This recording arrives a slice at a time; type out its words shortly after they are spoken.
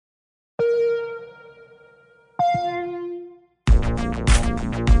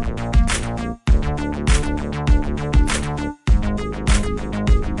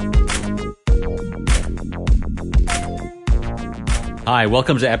Hi,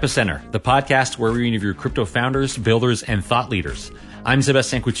 welcome to Epicenter, the podcast where we interview crypto founders, builders, and thought leaders. I'm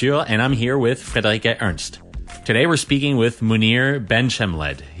Sébastien Couture, and I'm here with Friederike Ernst. Today we're speaking with Mounir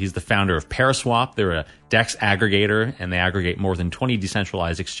Benchemled. He's the founder of Paraswap. They're a DEX aggregator, and they aggregate more than 20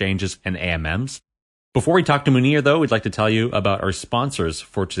 decentralized exchanges and AMMs. Before we talk to Mounir, though, we'd like to tell you about our sponsors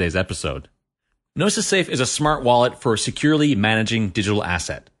for today's episode. Gnosis Safe is a smart wallet for securely managing digital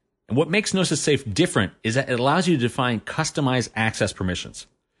asset. And what makes Gnosis Safe different is that it allows you to define customized access permissions.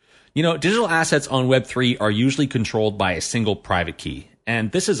 You know, digital assets on Web3 are usually controlled by a single private key.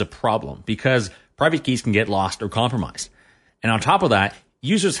 And this is a problem because private keys can get lost or compromised. And on top of that,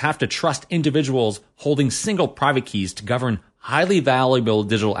 users have to trust individuals holding single private keys to govern highly valuable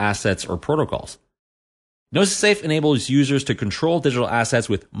digital assets or protocols. Gnosis Safe enables users to control digital assets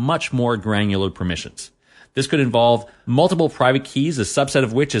with much more granular permissions. This could involve multiple private keys, a subset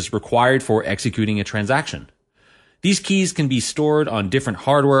of which is required for executing a transaction. These keys can be stored on different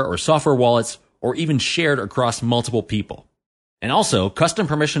hardware or software wallets, or even shared across multiple people. And also, custom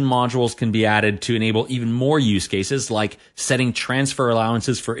permission modules can be added to enable even more use cases, like setting transfer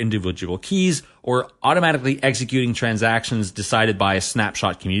allowances for individual keys, or automatically executing transactions decided by a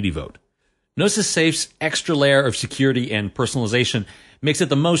snapshot community vote. Gnosis Safe's extra layer of security and personalization makes it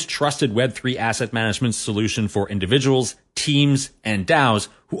the most trusted Web3 asset management solution for individuals, teams, and DAOs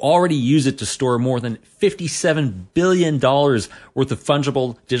who already use it to store more than $57 billion worth of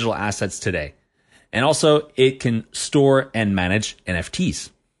fungible digital assets today. And also, it can store and manage NFTs.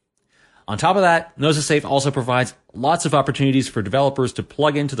 On top of that, Gnosis Safe also provides lots of opportunities for developers to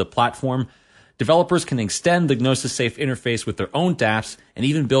plug into the platform. Developers can extend the Gnosis Safe interface with their own dApps and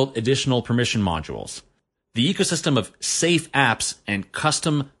even build additional permission modules. The ecosystem of safe apps and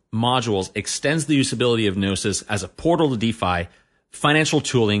custom modules extends the usability of Gnosis as a portal to DeFi, financial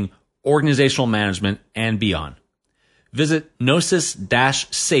tooling, organizational management, and beyond. Visit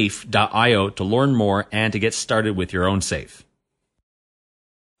gnosis-safe.io to learn more and to get started with your own safe.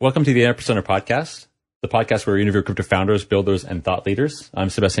 Welcome to the Epicenter podcast, the podcast where we interview crypto founders, builders, and thought leaders. I'm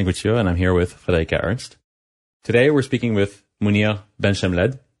Sébastien Couture, and I'm here with Friederike Ernst. Today, we're speaking with Mounir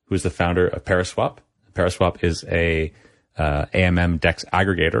Benchemled, who is the founder of Paraswap. Paraswap is a AMM DEX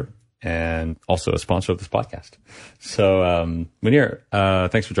aggregator and also a sponsor of this podcast. So, Mounir,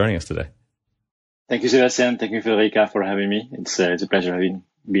 thanks for joining us today. Thank you, Sébastien. Thank you, Friederike, for having me. It's a pleasure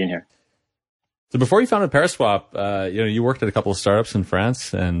being here. So before you founded Paraswap, you worked at a couple of startups in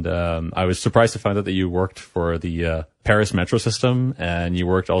France, and I was surprised to find out that you worked for the Paris metro system, and you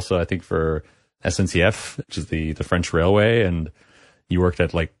worked also, I think, for SNCF, which is the French railway, and you worked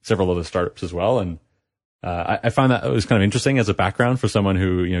at like several other startups as well. And I found that it was kind of interesting as a background for someone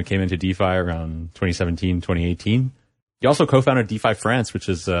who came into DeFi around 2017, 2018. You also co-founded DeFi France, which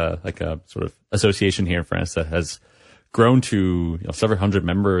is like a sort of association here in France that has grown to several hundred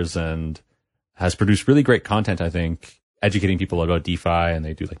members and has produced really great content, I think, educating people about DeFi, and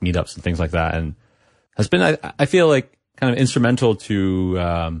they do like meetups and things like that, and has been, I feel like, kind of instrumental to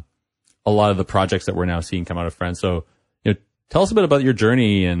a lot of the projects that we're now seeing come out of France. So, tell us a bit about your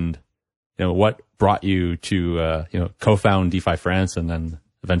journey and what brought you to co-found DeFi France and then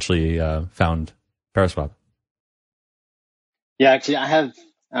eventually found Paraswap. Yeah, actually, I have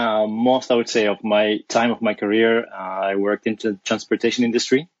most, I would say, of my time of my career, I worked in the transportation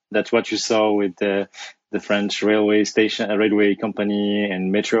industry. That's what you saw with the French railway company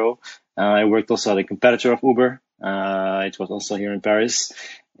and Metro. I worked also at a competitor of Uber. It was also here in Paris.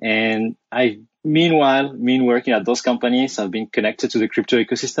 And meanwhile, working at those companies, I've been connected to the crypto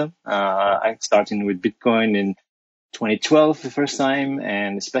ecosystem. I started with Bitcoin in 2012 the first time,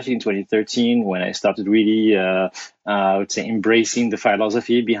 and especially in 2013 when I started really, I would say, embracing the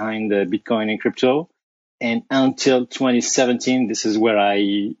philosophy behind the Bitcoin and crypto. And until 2017, this is where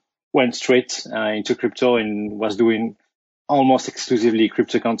I went straight into crypto and was doing almost exclusively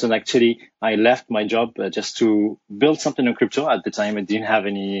crypto content. Actually, I left my job just to build something on crypto. At the time, I didn't have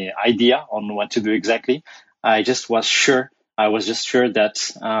any idea on what to do exactly. I was just sure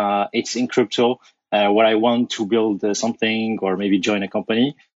that it's in crypto where I want to build something or maybe join a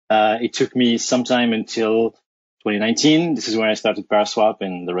company. It took me some time until 2019. This is when I started Paraswap,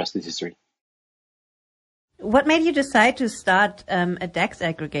 and the rest is history. What made you decide to start a DEX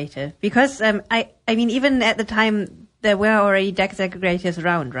aggregator? Because I mean, even at the time, there were already DEX aggregators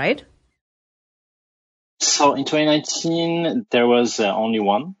around, right? So in 2019, there was only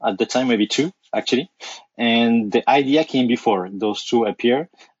one at the time, maybe two actually, and the idea came before those two appear.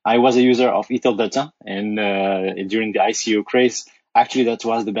 I was a user of EtherDelta, and during the ICO craze, actually that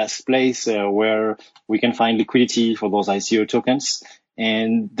was the best place where we can find liquidity for those ICO tokens.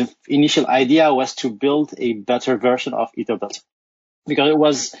 And the initial idea was to build a better version of EtherDelta. because it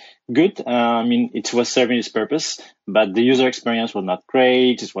was good. I mean, it was serving its purpose, but the user experience was not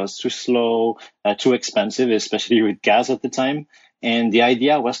great. It was too slow, too expensive, especially with gas at the time. And the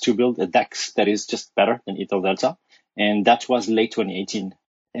idea was to build a DEX that is just better than Ethel Delta. And that was late 2018.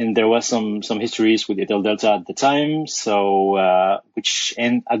 And there was some histories with Ethel Delta at the time. So,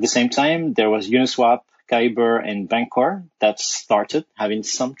 and at the same time, there was Uniswap, Kyber, and Bancor that started having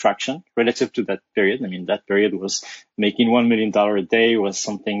some traction relative to that period. I mean, that period was making $1 million a day, was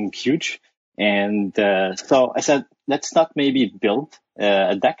something huge. And so I said, let's not maybe build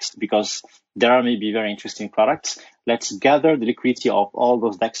a DEX, because there are maybe very interesting products. Let's gather the liquidity of all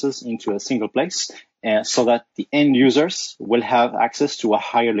those DEXs into a single place, so that the end users will have access to a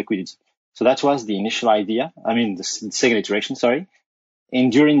higher liquidity. So that was the initial idea. I mean, the second iteration, sorry. And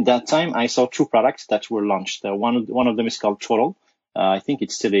during that time, I saw two products that were launched. One of them is called Total. I think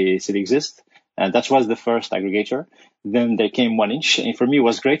it still exists. That was the first aggregator. Then there came 1inch, and for me it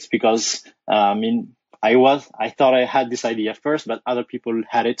was great because I thought I had this idea first, but other people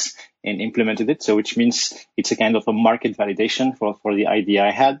had it and implemented it. So which means it's a kind of a market validation for the idea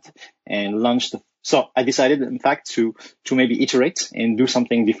I had, and launched. So I decided, in fact, to maybe iterate and do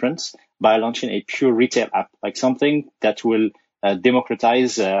something different by launching a pure retail app, like something that will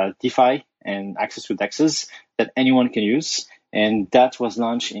democratize DeFi and access to DEXs that anyone can use. And that was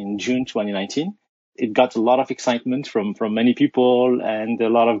launched in June 2019. It got a lot of excitement from many people and a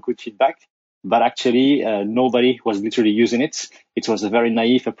lot of good feedback. But actually, nobody was literally using it. It was a very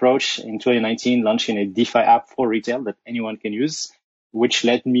naive approach in 2019, launching a DeFi app for retail that anyone can use, which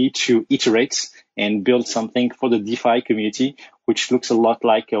led me to iterate and build something for the DeFi community, which looks a lot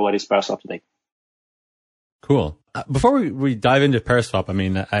like what is Paraswap today. Cool. Before we dive into Paraswap, I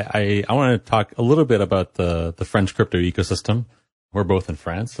mean, I want to talk a little bit about the French crypto ecosystem. We're both in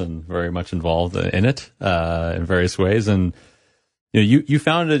France and very much involved in it in various ways. And you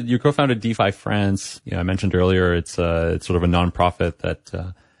co-founded DeFi France. I mentioned earlier it's sort of a nonprofit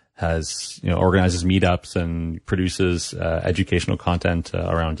that has organizes meetups and produces educational content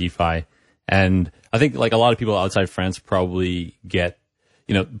around DeFi. And I think like a lot of people outside France probably have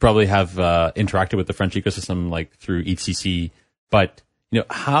interacted with the French ecosystem like through EthCC. But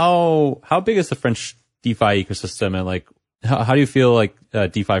how big is the French DeFi ecosystem, and like how do you feel like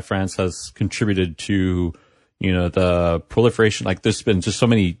DeFi France has contributed to the proliferation? Like there's been just so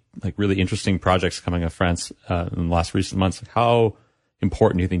many like really interesting projects coming out of France in the last recent months. Like, how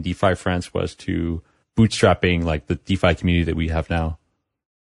important do you think DeFi France was to bootstrapping like the DeFi community that we have now?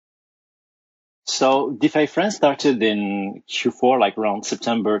 So DeFi France started in Q4, like around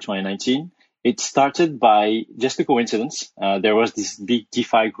September 2019. It started by just a coincidence. There was this big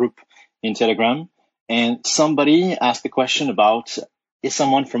DeFi group in Telegram, and somebody asked a question about, is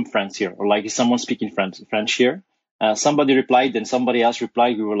someone from France here? Or like, is someone speaking French here? Somebody replied, then somebody else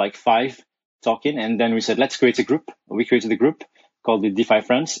replied. We were like 5 talking, and then we said, let's create a group. We created a group called the DeFi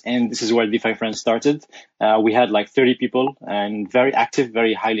France, and this is where DeFi France started. We had like 30 people and very active,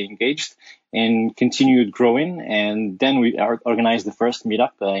 very highly engaged, and continued growing. And then we organized the first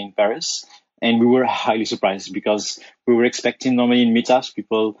meetup in Paris, and we were highly surprised because we were expecting normally in meetups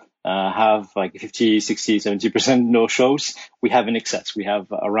people have like 50, 60, 70% no shows. We have in excess. We have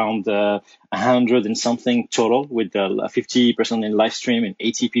around 100 and something total, with 50% in live stream and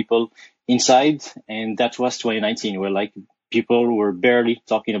 80 people inside. And that was 2019, where like people were barely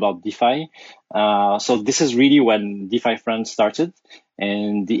talking about DeFi. So this is really when DeFi France started,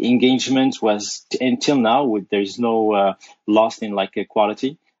 and the engagement was until now there's no loss in like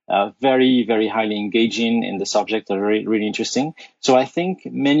quality. Very, very highly engaging, and the subject are really, really interesting. So I think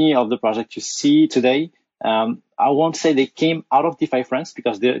many of the projects you see today, I won't say they came out of DeFi France,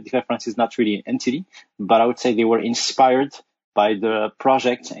 because DeFi France is not really an entity, but I would say they were inspired by the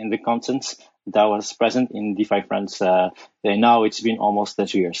project and the content that was present in DeFi France. Now it's been almost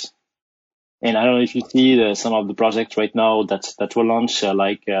 2 years. And I don't know if you see some of the projects right now that were launched,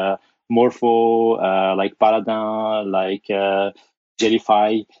 like Morpho, like Paladin, like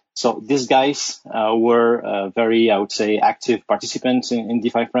Jellyfy. So these guys were very, I would say, active participants in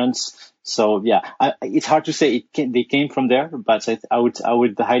DeFi France. So yeah, it's hard to say they came from there, but I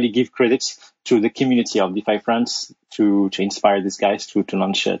would highly give credits to the community of DeFi France to inspire these guys to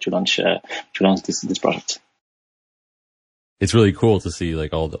launch this project. It's really cool to see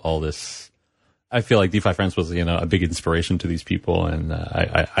like all this. I feel like DeFi France was a big inspiration to these people, and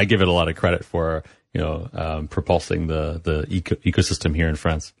I give it a lot of credit for propulsing the ecosystem here in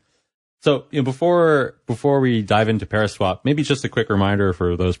France. So, before we dive into Paraswap, maybe just a quick reminder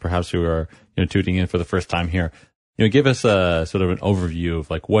for those perhaps who are, tuning in for the first time here, give us a sort of an overview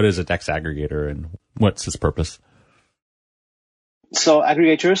of like, what is a DEX aggregator and what's its purpose? So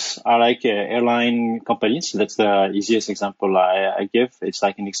aggregators are like airline companies. That's the easiest example I give. It's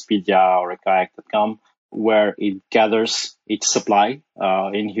like an Expedia or a kayak.com, where it gathers its supply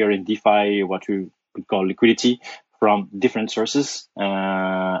in here in DeFi, what we would call liquidity, from different sources,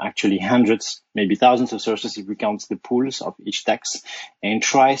 actually hundreds, maybe thousands of sources if we count the pools of each DEX, and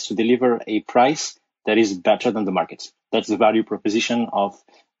tries to deliver a price that is better than the market. That's the value proposition of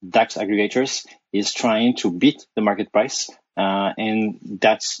DEX aggregators, is trying to beat the market price. And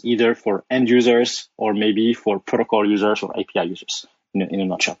that's either for end users or maybe for protocol users or API users in a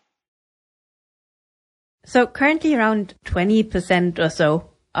nutshell. So currently around 20% or so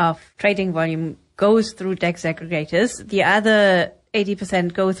of trading volume goes through DEX aggregators. The other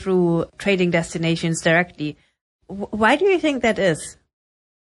 80% go through trading destinations directly. Why do you think that is?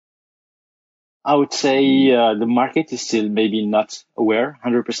 I would say the market is still maybe not aware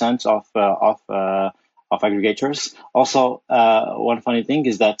 100% of aggregators. Also, one funny thing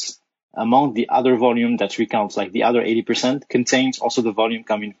is that among the other volume that we count, like the other 80% contains also the volume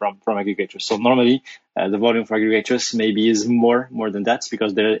coming from aggregators. So normally the volume for aggregators maybe is more than that,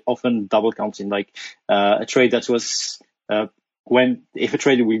 because they're often double counting. Like a trade that was if a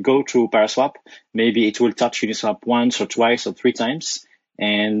trade will go through Paraswap, maybe it will touch Uniswap once or twice or three times,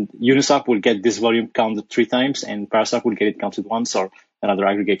 and Uniswap will get this volume counted three times, and Paraswap will get it counted once, or another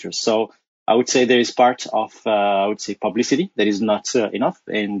aggregator. So I would say there is part of, publicity that is not enough.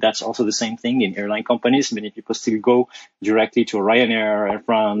 And that's also the same thing in airline companies. Many people still go directly to Ryanair, Air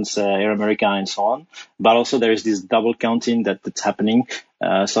France, Air America, and so on. But also there is this double counting that's happening.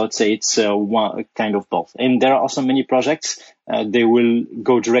 So I'd say it's one kind of both. And there are also many projects, they will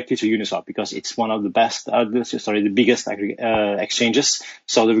go directly to Uniswap because it's one of the best, the biggest exchanges.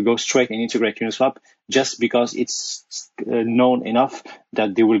 So they will go straight and integrate Uniswap just because it's known enough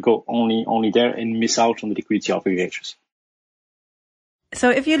that they will go only there and miss out on the liquidity of aggregators. So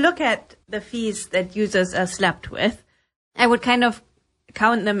if you look at the fees that users are slapped with, I would kind of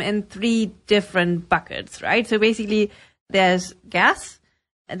count them in three different buckets, right? So basically there's gas,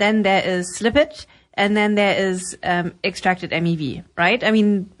 then there is slippage, and then there is extracted MEV, right? I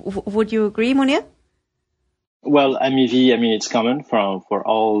mean, would you agree, Mounir? Well, MEV, it's common for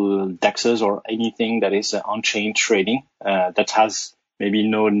all DEXs or anything that is on-chain trading that has maybe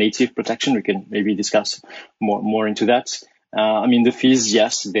no native protection. We can maybe discuss more into that. The fees,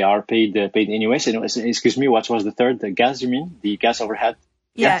 yes, they are paid anyways. Excuse me, what was the third? The gas, you mean? The gas overhead?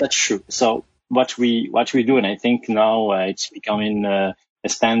 Yeah, that's true. So what we do, and I think now it's becoming a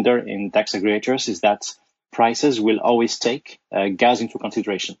standard in DEX aggregators, is that prices will always take gas into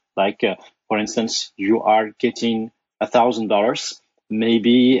consideration. Like, for instance, you are getting $1,000,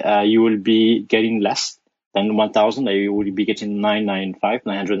 maybe you will be getting less than 1,000. You will be getting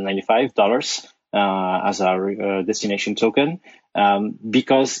 $995 as our destination token,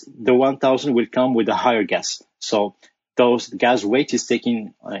 because the 1,000 will come with a higher gas. So those gas weight is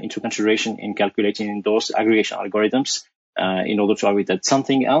taken into consideration in calculating those aggregation algorithms in order to avoid that.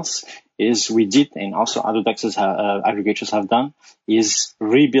 Something else is we did, and also other DEXs aggregators have done, is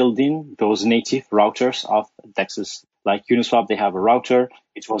rebuilding those native routers of DEXs. Like Uniswap, they have a router.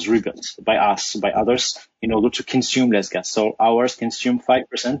 It was rebuilt by us, by others, in order to consume less gas. So ours consume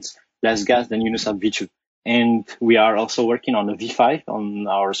 5% less gas than Uniswap V2. And we are also working on a V5 on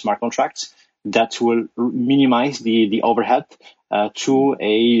our smart contracts that will minimize the overhead to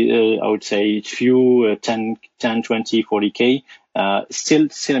I would say few 10, 20, 40K, still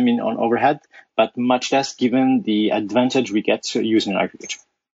on overhead, but much less given the advantage we get using an aggregator.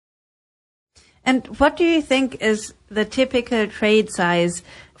 And what do you think is the typical trade size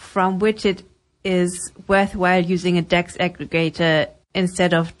from which it is worthwhile using a DEX aggregator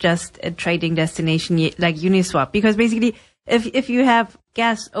instead of just a trading destination like Uniswap? Because basically, if you have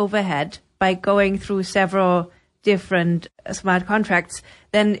gas overhead by going through several different smart contracts,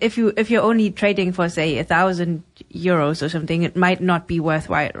 then if you're only trading for, say, 1,000 euros or something, it might not be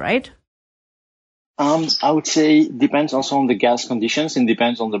worthwhile, right? I would say depends also on the gas conditions and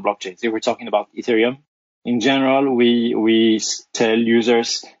depends on the blockchain. If we're talking about Ethereum, in general, we tell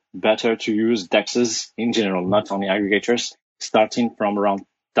users better to use DEXs in general, not only aggregators, starting from around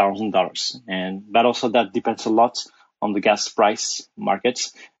 $1,000. But also that depends a lot on the gas price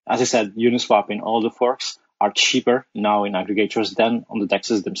markets. As I said, Uniswap and all the forks are cheaper now in aggregators than on the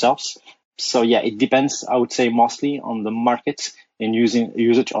DEXs themselves. So yeah, it depends, I would say, mostly on the market and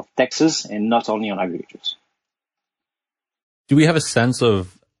usage of DEXs and not only on aggregators. Do we have a sense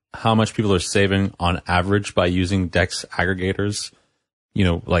of how much people are saving on average by using DEX aggregators?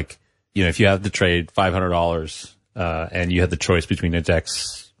 If you have to trade $500 and you had the choice between a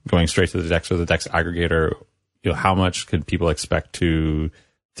DEX going straight to the DEX or the DEX aggregator, how much could people expect to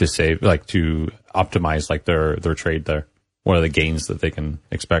save, like to optimize like their trade there? What are the gains that they can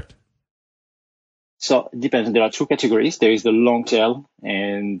expect? So it depends. There are two categories. There is the long tail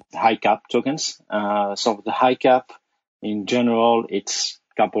and high cap tokens. So the high cap in general, it's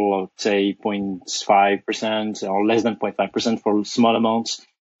a couple of, say, 0.5% or less than 0.5% for small amounts.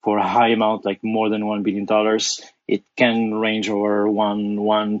 For a high amount, like more than $1 billion, it can range over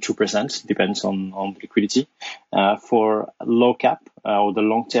 2%, depends on liquidity. For low cap or the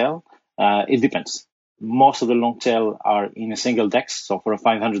long tail, it depends. Most of the long tail are in a single DEX. So for a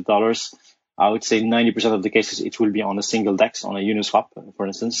 $500, I would say 90% of the cases it will be on a single DEX, on a Uniswap, for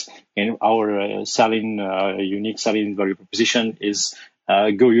instance. And our unique selling value proposition is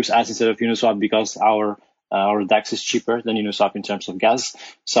go use as instead of Uniswap, because our DEX is cheaper than Uniswap in terms of gas.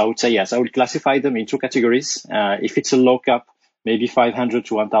 So I would say yes, I would classify them in two categories. If it's a low cap, maybe $500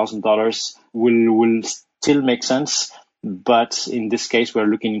 to $1,000 will still make sense. But in this case, we're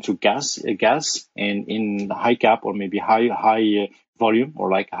looking into gas, and in high cap or maybe high volume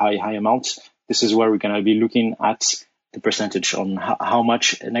or like high amounts. This is where we're going to be looking at the percentage on how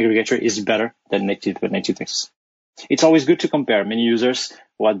much an aggregator is better than native DEX. It's always good to compare. Many users,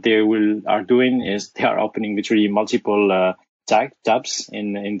 what they are doing is they are opening literally multiple tabs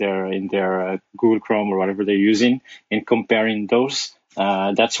in their Google Chrome or whatever they're using and comparing those.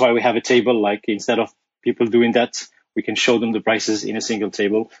 That's why we have a table. Like instead of people doing that, we can show them the prices in a single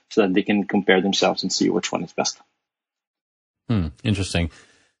table so that they can compare themselves and see which one is best. Interesting.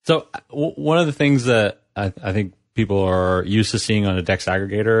 So one of the things that I think people are used to seeing on a DEX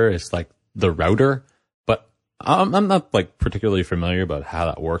aggregator is like the router, but I'm not like particularly familiar about how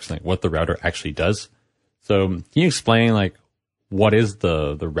that works and like what the router actually does. So can you explain like what is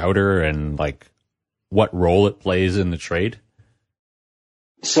the router and like what role it plays in the trade?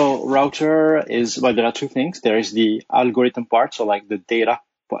 So router is, well, there are two things. There is the algorithm part, so like the data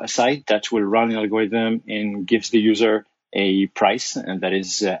side that will run an algorithm and gives the user a price, and that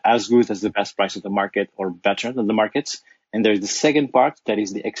is as good as the best price of the market or better than the market. And there's the second part that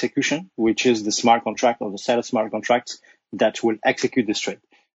is the execution, which is the smart contract or the set of smart contracts that will execute this trade.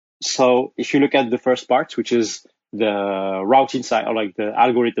 So if you look at the first part, which is the routing side or like the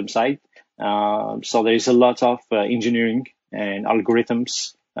algorithm side, so there is a lot of engineering and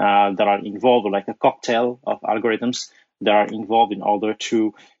algorithms that are involved, or like a cocktail of algorithms that are involved in order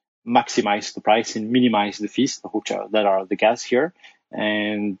to maximize the price and minimize the fees, that are the gas here.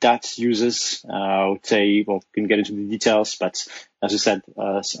 And that uses, I would say, well, we can get into the details, but as I said,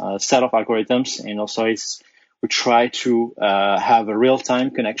 a set of algorithms, and also we try to have a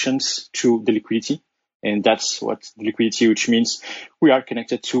real-time connections to the liquidity. And that's what the liquidity, which means we are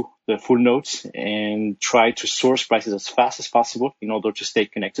connected to the full nodes and try to source prices as fast as possible in order to stay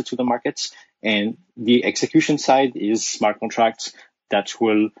connected to the markets. And the execution side is smart contracts that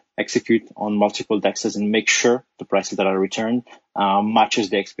will execute on multiple DEXs and make sure the prices that are returned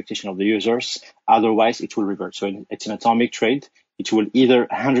matches the expectation of the users. Otherwise, it will revert. So it's an atomic trade. It will either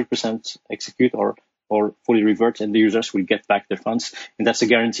 100% execute or fully revert, and the users will get back their funds. And that's a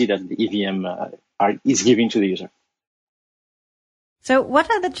guarantee that the EVM is giving to the user. So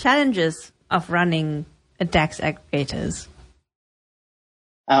what are the challenges of running a DEX aggregators?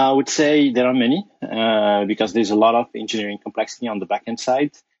 I would say there are many because there's a lot of engineering complexity on the backend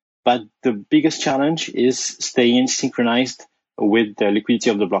side. But the biggest challenge is staying synchronized with the liquidity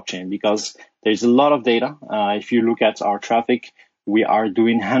of the blockchain, because there's a lot of data. If you look at our traffic, we are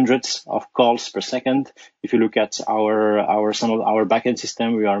doing hundreds of calls per second. If you look at our backend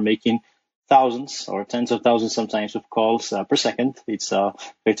system, we are making thousands or tens of thousands sometimes of calls per second. It's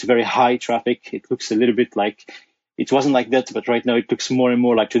very high traffic. It looks a little bit like, it wasn't like that, but right now it looks more and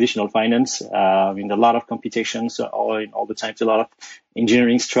more like traditional finance. A lot of computations all the time, a lot of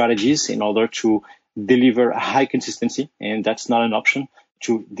engineering strategies in order to deliver high consistency, and that's not an option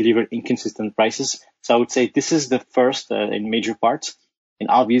to deliver inconsistent prices. So I would say this is the first and major part. And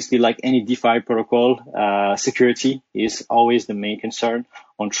obviously, like any DeFi protocol, security is always the main concern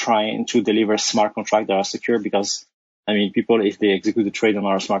on trying to deliver smart contracts that are secure, because people, if they execute the trade on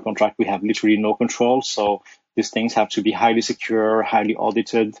our smart contract, we have literally no control. So these things have to be highly secure, highly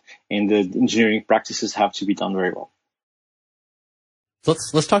audited, and the engineering practices have to be done very well. So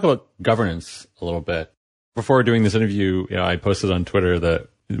let's talk about governance a little bit. Before doing this interview, I posted on Twitter that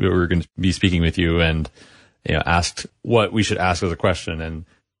we were going to be speaking with you, and asked what we should ask as a question. And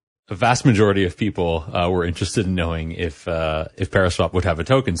a vast majority of people were interested in knowing if Paraswap would have a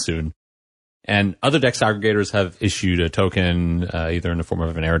token soon. And other DEX aggregators have issued a token either in the form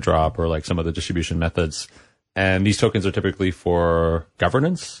of an airdrop or like some of the distribution methods. And these tokens are typically for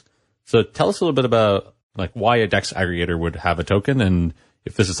governance. So tell us a little bit about like why a DEX aggregator would have a token, and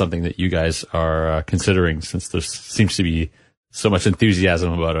if this is something that you guys are considering, since there seems to be so much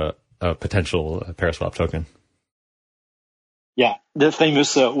enthusiasm about a potential Paraswap token. Yeah, the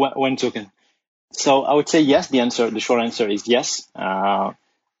famous one token. So I would say yes. The short answer is yes.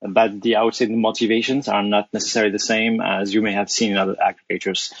 But I would say the motivations are not necessarily the same as you may have seen in other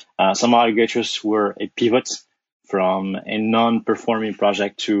aggregators. Some aggregators were a pivot from a non-performing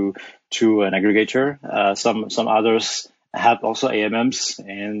project to an aggregator. Some others have also AMMs,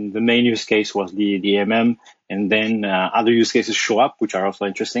 and the main use case was the AMM, and then other use cases show up, which are also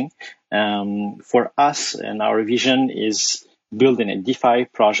interesting. For us, and our vision is building a DeFi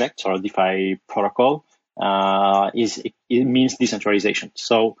project or a DeFi protocol. It means decentralization.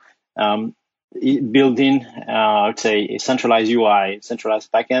 So building, I would say, a centralized UI, centralized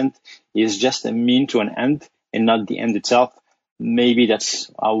backend is just a mean to an end and not the end itself. Maybe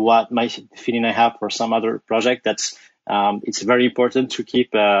that's what my feeling I have for some other project. That's it's very important to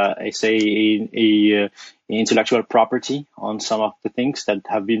keep, intellectual property on some of the things that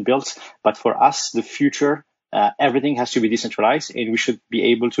have been built. But for us, the future, everything has to be decentralized, and we should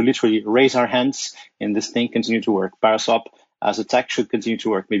be able to literally raise our hands and this thing continue to work. Paraswap as a tech should continue to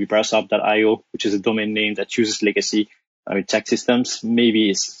work. Maybe Paraswap.io, which is a domain name that uses legacy tech systems,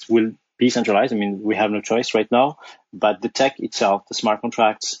 maybe will be centralized. I mean, we have no choice right now, but the tech itself, the smart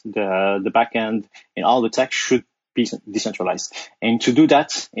contracts, the backend, and all the tech should be decentralized. And to do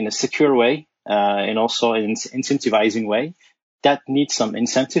that in a secure way, and also in an incentivizing way, that needs some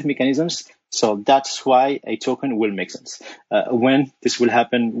incentive mechanisms. So that's why a token will make sense. When this will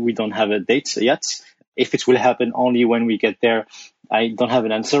happen, we don't have a date yet. If it will happen only when we get there, I don't have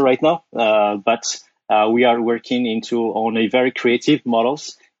an answer right now. But we are working on a very creative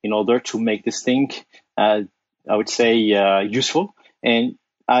models in order to make this thing, I would say, useful. And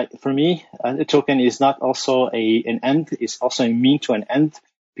for me, a token is not also an end; it's also a mean to an end,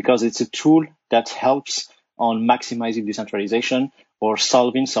 because it's a tool that helps on maximizing decentralization or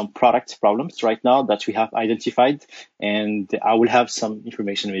solving some product problems right now that we have identified. And I will have some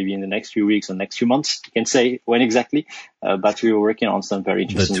information maybe in the next few weeks or next few months. I can say when exactly, but we were working on some very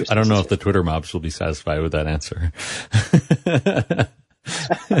interesting. I don't know if the Twitter mobs will be satisfied with that answer.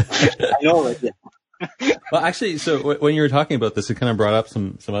 I know, right? Yeah. Well, actually, so when you were talking about this, it kind of brought up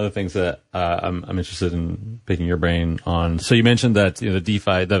some other things that I'm interested in picking your brain on. So you mentioned that the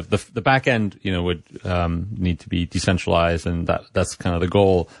DeFi, the back end, would need to be decentralized, and that's kind of the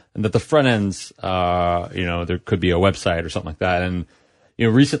goal, and that the front ends, there could be a website or something like that. And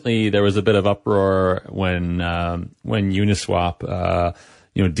recently there was a bit of uproar when Uniswap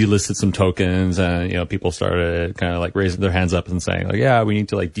delisted some tokens, and people started kind of like raising their hands up and saying like, yeah, we need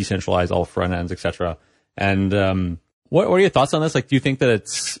to like decentralize all front ends, etc. And what are your thoughts on this? Like, do you think that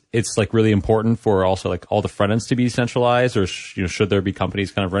it's like really important for also like all the front ends to be decentralized, or should there be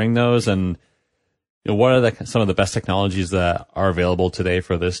companies kind of running those? And what are some of the best technologies that are available today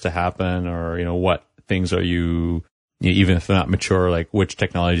for this to happen, or what things are you even if they're not mature, like which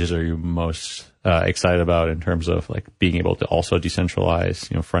technologies are you most excited about in terms of like being able to also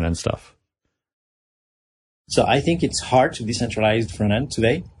decentralize, front end stuff? So I think it's hard to decentralize front end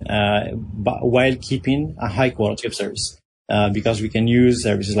today, but while keeping a high quality of service, because we can use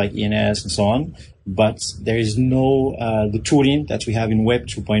services like ENS and so on, but there is no, the tooling that we have in Web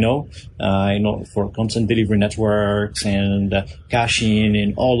 2.0, for content delivery networks and caching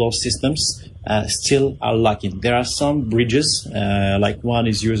and all those systems, still are lacking. There are some bridges, like one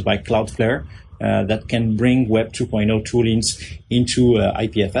is used by Cloudflare, that can bring Web 2.0 toolings into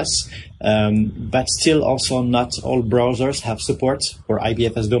IPFS. But still also not all browsers have support for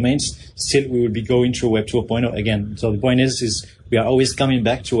IPFS domains. Still, we will be going through Web 2.0 again. So the point is we are always coming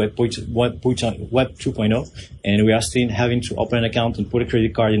back to Web 2.0, and we are still having to open an account and put a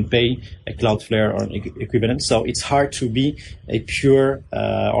credit card and pay a Cloudflare or equivalent. So it's hard to be a pure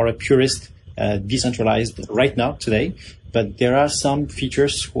or a purist decentralized right now today. But there are some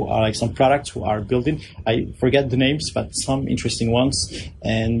features who are like some products who are building. I forget the names, but some interesting ones.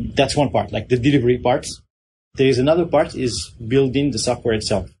 And that's one part, like the delivery part. There is another part is building the software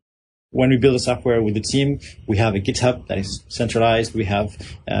itself. When we build the software with the team, we have a GitHub that is centralized. We have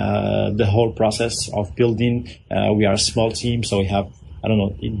the whole process of building. We are a small team, so we have,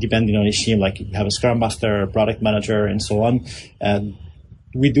 depending on each team, like you have a Scrum Master, a product manager, and so on.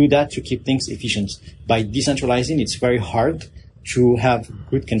 We do that to keep things efficient. By decentralizing, it's very hard to have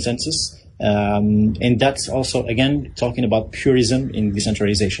good consensus And that's also, again, talking about purism in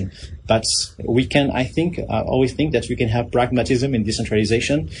decentralization. But I always think that we can have pragmatism in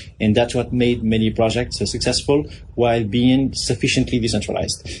decentralization, and that's what made many projects successful while being sufficiently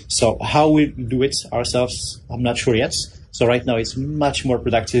decentralized. So how we do it ourselves, I'm not sure yet. So right now it's much more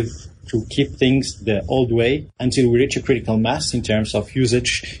productive to keep things the old way until we reach a critical mass in terms of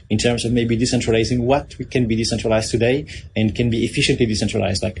usage, in terms of maybe decentralizing what we can be decentralized today and can be efficiently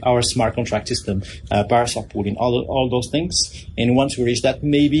decentralized, like our smart contract system, Paraswap pooling, all those things. And once we reach that,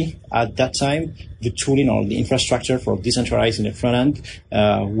 maybe at that time, the tooling or the infrastructure for decentralizing the front end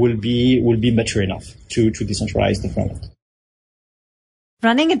will be mature enough to decentralize the front end.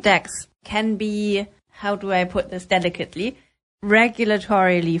 Running a DEX can be, how do I put this delicately,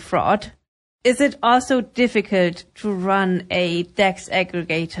 regulatorily fraught. Is it also difficult to run a DEX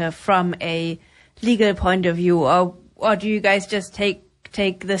aggregator from a legal point of view, or do you guys just take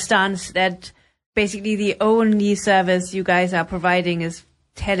the stance that basically the only service you guys are providing is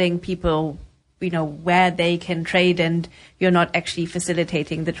telling people, where they can trade, and you're not actually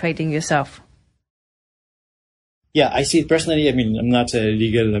facilitating the trading yourself? Yeah, I see it personally. I'm not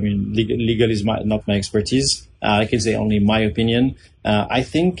legal. Legal is not my expertise. I can say only my opinion. I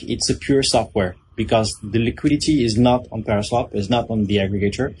think it's a pure software because the liquidity is not on Paraswap, is not on the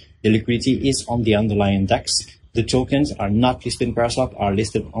aggregator. The liquidity is on the underlying DEX. The tokens are not listed in Paraswap, are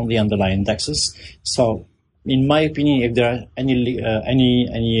listed on the underlying DEXs. So, in my opinion, if there are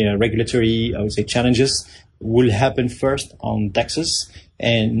any regulatory, I would say, challenges, will happen first on DEXs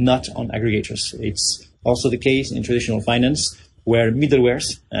and not on aggregators. It's also the case in traditional finance, where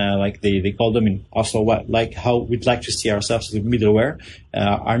middlewares, like they call them, and also like how we'd like to see ourselves as a middleware,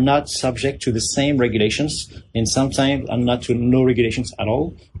 are not subject to the same regulations, and sometimes are not to no regulations at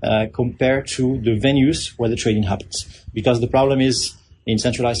all, compared to the venues where the trading happens. Because the problem is in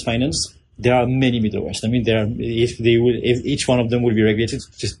centralized finance, there are many middlewares. If each one of them will be regulated,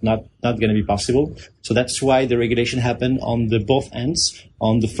 it's just not going to be possible. So that's why the regulation happened on the both ends,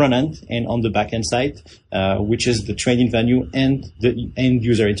 on the front end and on the back end side, which is the trading venue and the end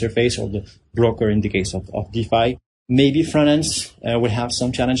user interface, or the broker in the case of DeFi. Maybe front ends will have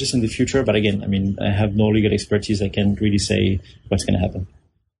some challenges in the future, but again, I have no legal expertise. I can't really say what's going to happen.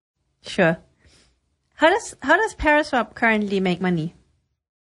 Sure. How does Paraswap currently make money?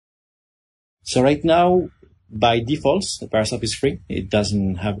 So right now, by default, the Paraswap is free. It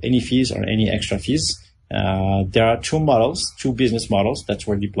doesn't have any fees or any extra fees. There are two business models that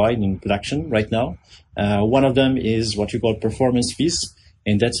were deployed in production right now. One of them is what you call performance fees,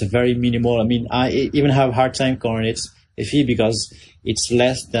 and that's a very minimal. I even have a hard time calling it a fee because it's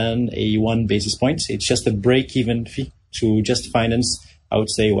less than 1 basis point. It's just a break-even fee to just finance, I would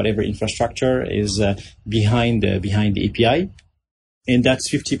say, whatever infrastructure is behind the API. And that's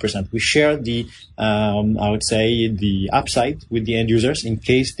 50%. We share the upside with the end users in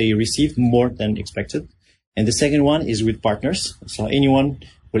case they receive more than expected. And the second one is with partners. So anyone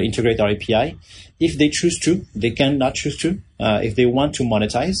will integrate our API. If they choose to, they can not choose to. If they want to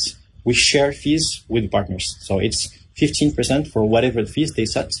monetize, we share fees with partners. So it's 15% for whatever fees they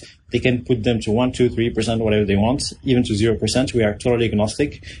set. They can put them to 1%, 2%, 3%, whatever they want, even to 0%. We are totally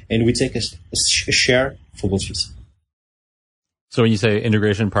agnostic, and we take a share for those fees. So when you say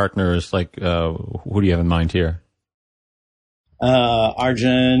integration partners, like who do you have in mind here?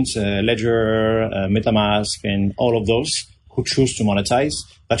 Argent, Ledger, MetaMask, and all of those who choose to monetize.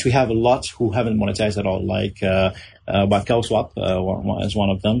 But we have a lot who haven't monetized at all, like CowSwap is one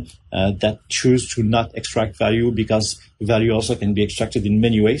of them, that choose to not extract value because value also can be extracted in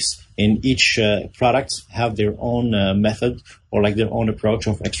many ways. And each product have their own method or like their own approach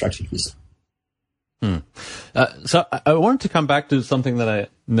of extracting fees. So I wanted to come back to something that I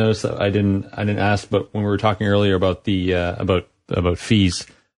noticed that I didn't ask, but when we were talking earlier about the about fees,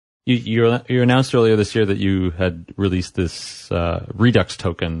 you announced earlier this year that you had released this Redux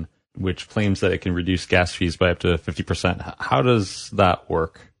token, which claims that it can reduce gas fees by up to 50%. How does that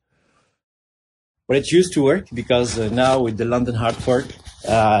work? Well, it used to work because now with the London hard fork,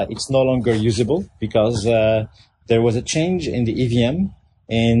 it's no longer usable because there was a change in the EVM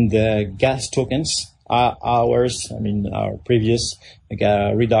and gas tokens. Our previous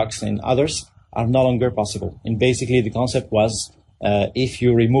Redux and others are no longer possible. And basically the concept was if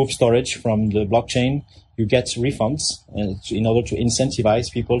you remove storage from the blockchain, you get refunds in order to incentivize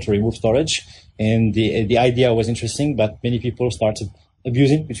people to remove storage. And the idea was interesting, but many people started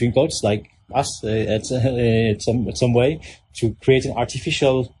abusing, between quotes, like us, some way to create an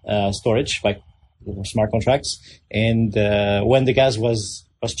artificial storage, like smart contracts. And when the gas was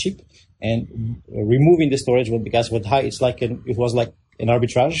cheap, and removing the storage when the gas was high, it was like an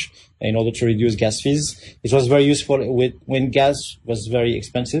arbitrage in order to reduce gas fees. It was very useful when gas was very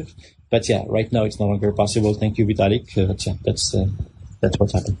expensive. But yeah, right now it's no longer possible. Thank you, Vitalik. That's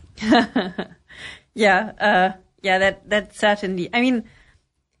what happened. That certainly. I mean,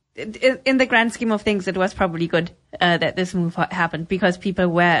 in the grand scheme of things, it was probably good that this move happened because people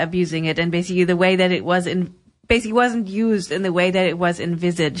were abusing it, and basically the way that it was basically wasn't used in the way that it was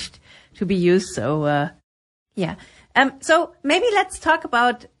envisaged to be used. So so maybe let's talk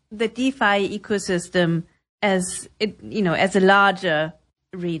about the DeFi ecosystem as a larger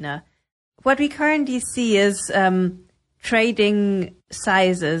arena. What we currently see is trading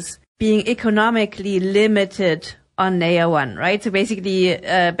sizes being economically limited on layer one, right? So basically,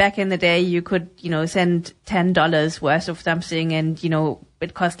 back in the day, you could, send $10 worth of something and,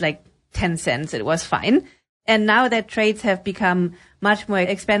 it cost like 10 cents. It was fine. And now that trades have become much more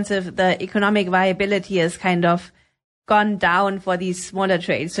expensive, the economic viability has kind of gone down for these smaller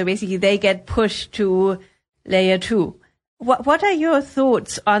trades. So basically, they get pushed to layer two. What are your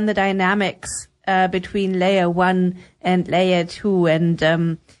thoughts on the dynamics between layer one and layer two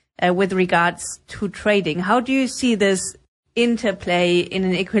and with regards to trading? How do you see this interplay in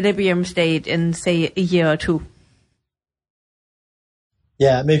an equilibrium state in, say, a year or two?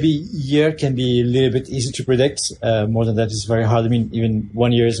 Yeah, maybe year can be a little bit easy to predict. More than that is very hard. I mean, even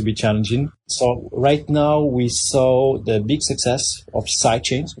 1 year is a bit challenging. So right now we saw the big success of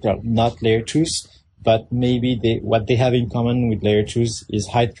sidechains, which are not layer twos, but maybe what they have in common with layer twos is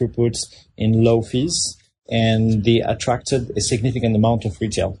high throughputs and low fees. And they attracted a significant amount of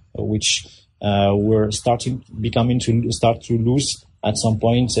retail, which we're start to lose at some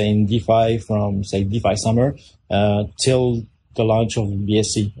point in DeFi from, say, DeFi summer till the launch of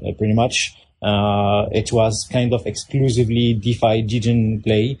BSC, pretty much. It was kind of exclusively DeFi degen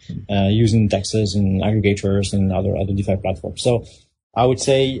play using DEXs and aggregators and other DeFi platforms. So I would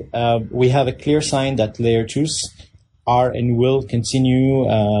say we have a clear sign that layer twos are and will continue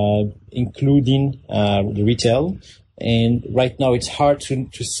including the retail. And right now it's hard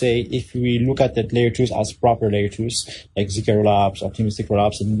to say if we look at that layer twos as proper layer twos, like Zk Rollups, Optimistic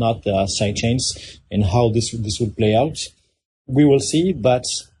Rollups, and not side chains, and how this would play out. We will see, but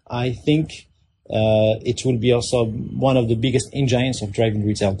I think it will be also one of the biggest engines of driving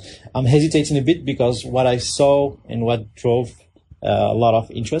retail. I'm hesitating a bit because what I saw and what drove a lot of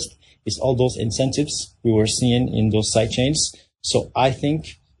interest is all those incentives we were seeing in those side chains. So I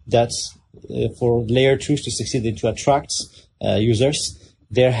think that for layer twos to succeed and to attract users,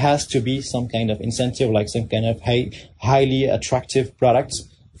 there has to be some kind of incentive, like some kind of highly attractive product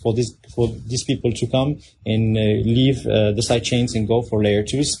for these people to come and leave the side chains and go for layer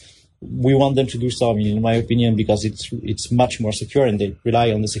twos. We want them to do so, in my opinion, because it's much more secure and they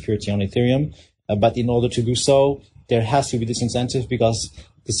rely on the security on Ethereum. But in order to do so, there has to be this incentive because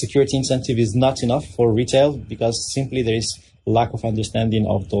the security incentive is not enough for retail because simply there is lack of understanding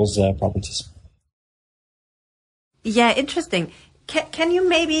of those properties. Yeah, interesting. Can you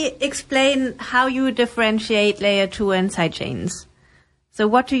maybe explain how you differentiate layer two and sidechains? So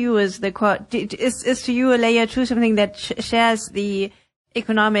what to you is is to you a layer two something that shares the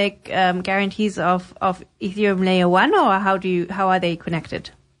economic guarantees of Ethereum layer one, or how are they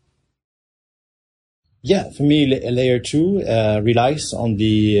connected? Yeah, for me, layer two relies on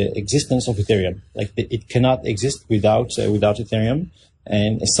the existence of Ethereum. Like it cannot exist without Ethereum.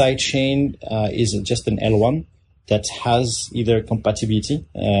 And a sidechain is just an L1 that has either compatibility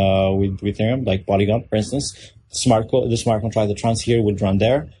with Ethereum, like Polygon, for instance. The smart contract, the Transphere, would run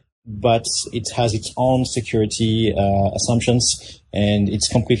there, but it has its own security assumptions, and it's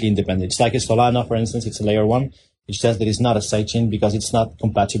completely independent. It's like a Solana, for instance. It's a layer one. It says that it's not a sidechain because it's not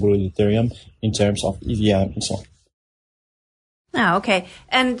compatible with Ethereum in terms of EVM and so on. Ah, okay.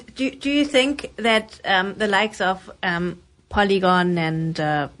 And do you think that the likes of Polygon and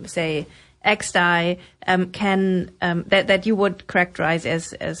say XDAI can that you would characterize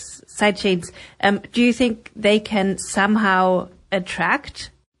as sidechains? Do you think they can somehow attract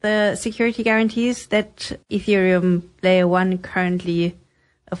the security guarantees that Ethereum layer one currently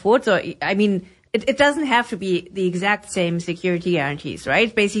affords? Or it doesn't have to be the exact same security guarantees,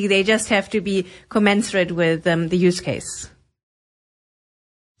 right? Basically, they just have to be commensurate with the use case.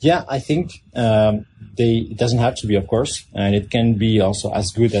 Yeah, I think it doesn't have to be, of course, and it can be also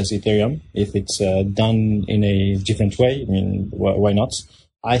as good as Ethereum if it's done in a different way. Why not?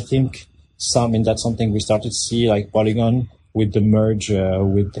 I think that's something we started to see, like Polygon with the merge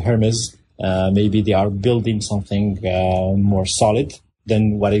with Hermes. Maybe they are building something more solid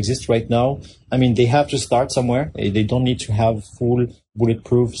than what exists right now. They have to start somewhere. They don't need to have full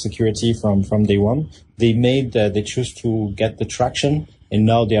bulletproof security from day one. They choose to get the traction, and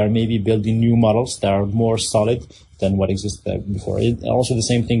now they are maybe building new models that are more solid than what existed before. Also the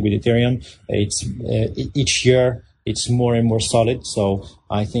same thing with Ethereum. It's each year it's more and more solid. So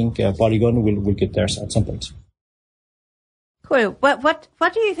I think Polygon will get there at some point. Cool.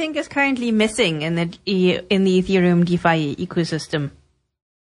 What do you think is currently missing in the Ethereum DeFi ecosystem?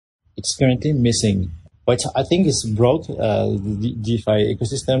 It's currently missing. But I think it's broad, the DeFi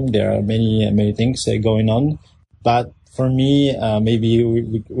ecosystem. There are many things going on. But for me, maybe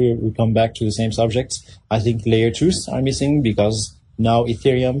we come back to the same subject. I think layer 2s are missing because now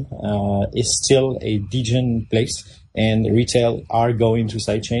Ethereum is still a degen place and retail are going to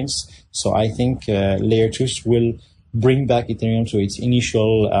sidechains. So I think layer 2s will bring back Ethereum to its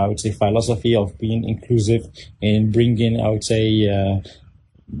initial, I would say, philosophy of being inclusive and bringing, I would say,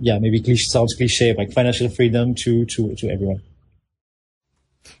 maybe sounds cliche, like financial freedom to everyone.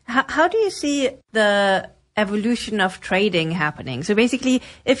 How do you see the evolution of trading happening? So basically,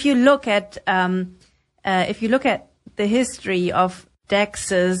 if you look at the history of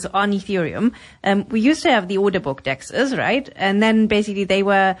DEXs on Ethereum, we used to have the order book DEXs, right? And then basically they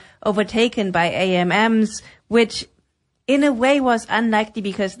were overtaken by AMMs, which in a way was unlikely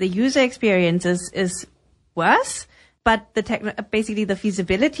because the user experience is worse, but basically the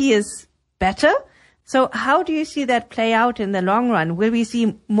feasibility is better. So how do you see that play out in the long run? Will we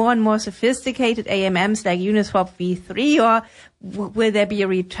see more and more sophisticated AMMs like Uniswap v3, or will there be a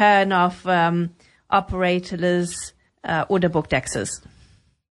return of operatorless order book DEXs?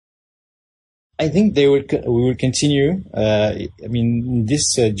 I think we will continue.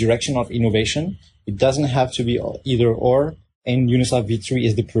 This direction of innovation. It doesn't have to be either or, and Uniswap v3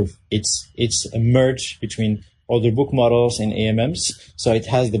 is the proof. It's a merge between order book models and AMMs, so it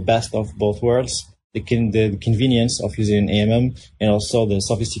has the best of both worlds. The convenience of using an AMM and also the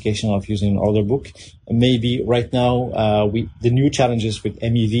sophistication of using an order book. Maybe right now, the new challenges with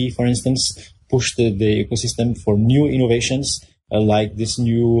MEV, for instance, push the ecosystem for new innovations, like this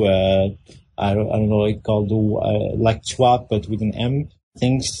new, I don't know, like called, like Swap, but with an M.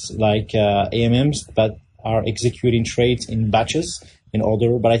 Things like AMMs that are executing trades in batches in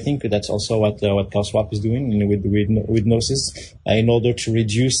order, but I think that's also what CowSwap is doing with Gnosis in order to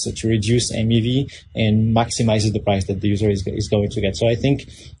reduce MEV and maximize the price that the user is going to get. So I think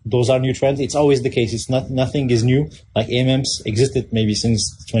those are new trends. It's always the case. It's nothing is new. Like AMMs existed maybe since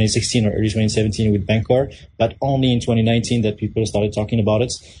 2016 or early 2017 with Bancor, but only in 2019 that people started talking about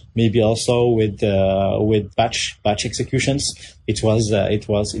it. Maybe also with batch executions. It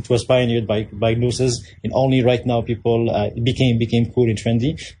was pioneered by Gnosis, and only right now people became cool and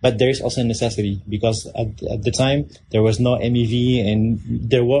trendy. But there is also a necessity because at the time there was no MEV and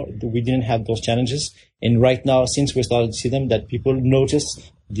we didn't have those challenges. And right now, since we started to see them, that people notice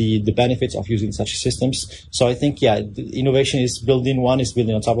the benefits of using such systems. So I think, the innovation is building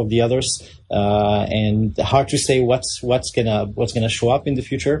on top of the others, and hard to say what's gonna show up in the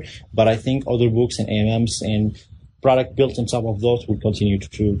future. But I think order books and AMMs and product built on top of those will continue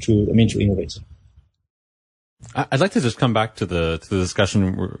to innovate. I'd like to just come back to the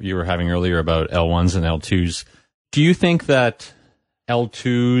discussion you were having earlier about L1s and L2s. Do you think that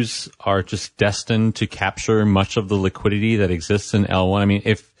L2s are just destined to capture much of the liquidity that exists in L1? I mean,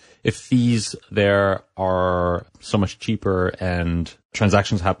 if fees there are so much cheaper and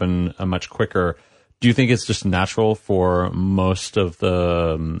transactions happen much quicker, do you think it's just natural for most of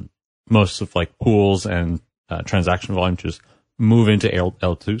like pools and transaction volume to just move into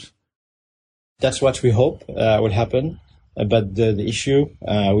L2s? That's what we hope will happen. But the issue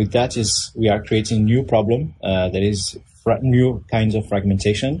with that is we are creating a new problem that is new kinds of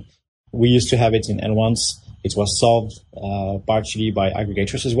fragmentation. We used to have it in L1s. It was solved partially by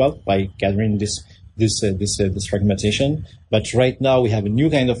aggregators as well, by gathering this fragmentation. But right now we have a new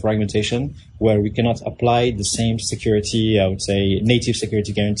kind of fragmentation where we cannot apply the same security, I would say native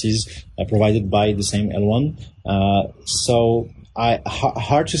security guarantees provided by the same L1. So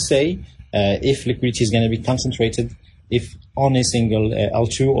hard to say if liquidity is going to be concentrated if on a single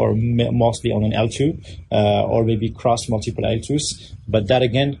L2 or mostly on an L2 or maybe cross multiple L2s. But that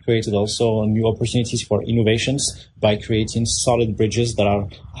again created also new opportunities for innovations by creating solid bridges that are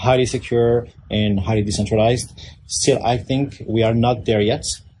highly secure and highly decentralized. Still, I think we are not there yet,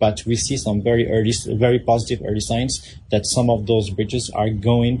 but we see some very positive early signs that some of those bridges are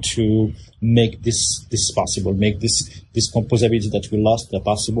going to make this possible, make this composability that we lost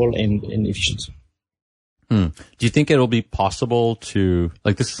possible and efficient. Do you think it'll be possible to,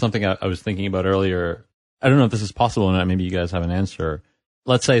 like, this is something I was thinking about earlier. I don't know if this is possible or not. Maybe you guys have an answer.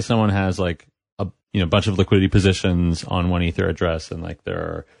 Let's say someone has like a bunch of liquidity positions on one Ether address, and like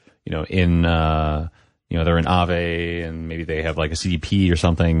they're, they're in Aave, and maybe they have like a CDP or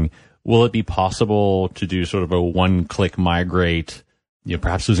something. Will it be possible to do sort of a one-click migrate,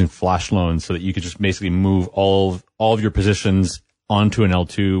 perhaps using flash loans, so that you could just basically move all of your positions onto an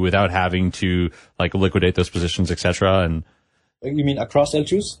L2 without having to like liquidate those positions, etc.? And you mean across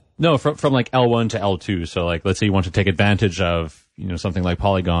L2s? No, from like L1 to L2. So like, let's say you want to take advantage of, something like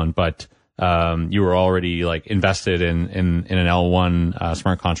Polygon, but you were already like invested in an L1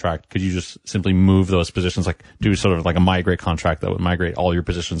 smart contract. Could you just simply move those positions, like do sort of like a migrate contract that would migrate all your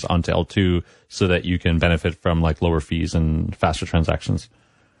positions onto L2 so that you can benefit from like lower fees and faster transactions?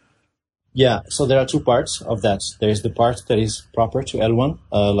 Yeah, so there are two parts of that. There's the part that is proper to L1,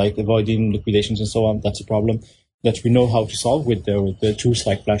 like avoiding liquidations and so on. That's a problem that we know how to solve with the tools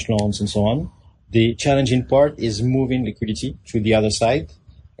like flash loans and so on. The challenging part is moving liquidity to the other side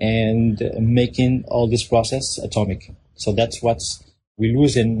and making all this process atomic. So that's what we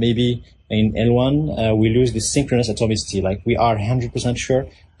lose in maybe in L1, we lose the synchronous atomicity. Like we are 100% sure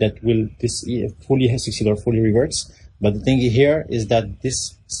that this fully succeed or fully reverts. But the thing here is that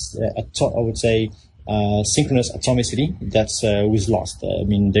this, I would say, synchronous atomicity was lost.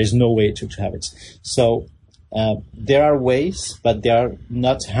 There's no way to have it. So there are ways, but they are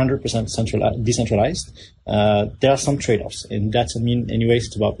not 100% decentralized. There are some trade-offs, and that's, anyways,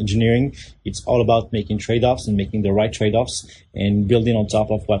 it's about engineering. It's all about making trade-offs and making the right trade-offs and building on top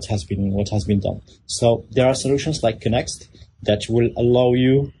of what has been done. So there are solutions like Connext that will allow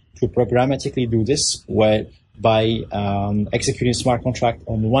you to programmatically do this, where by executing smart contract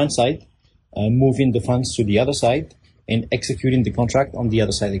on one side, moving the funds to the other side, and executing the contract on the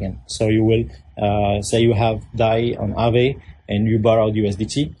other side again. So you will say you have DAI on Aave and you borrow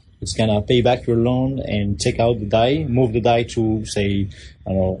USDT. It's gonna pay back your loan and take out the DAI, move the DAI to, say,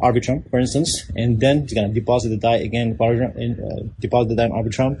 Arbitrum, for instance, and then it's gonna deposit the DAI again, deposit the DAI on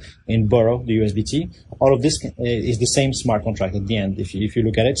Arbitrum and borrow the USDT. All of this is the same smart contract at the end. If you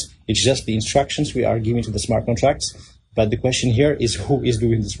look at it, it's just the instructions we are giving to the smart contracts. But the question here is who is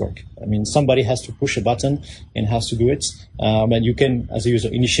doing this work? Somebody has to push a button and has to do it. And you can, as a user,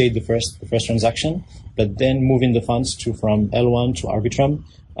 initiate the first transaction, but then moving the funds from L1 to Arbitrum.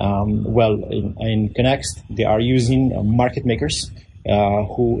 In Connext, they are using market makers,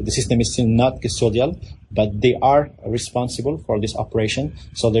 who the system is still not custodial, but they are responsible for this operation.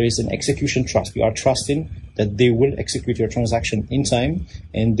 So there is an execution trust. You are trusting that they will execute your transaction in time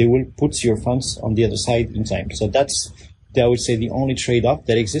and they will put your funds on the other side in time. So that's, I would say, the only trade-off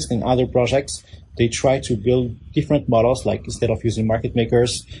that exists. In other projects, they try to build different models, like instead of using market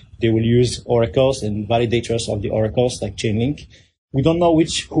makers, they will use oracles and validators of the oracles like Chainlink. We don't know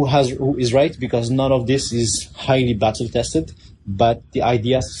who is right, because none of this is highly battle tested, but the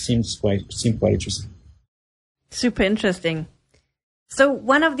idea seems quite interesting. Super interesting. So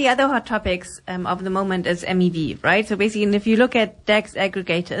one of the other hot topics of the moment is MEV, right? So basically, if you look at DEX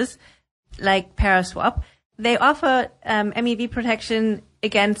aggregators like Paraswap, they offer MEV protection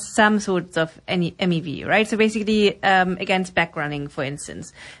against some sorts of MEV, right? So basically against backrunning, for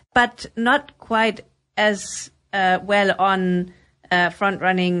instance, but not quite as well on front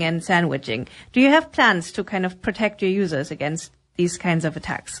running and sandwiching. Do you have plans to kind of protect your users against these kinds of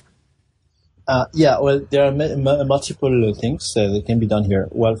attacks? There are multiple things that can be done here.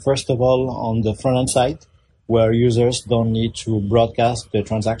 Well, first of all, on the front end side, where users don't need to broadcast the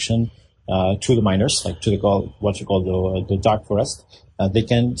transaction to the miners, like to what you call the dark forest, they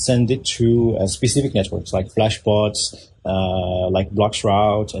can send it to specific networks like Flashbots, like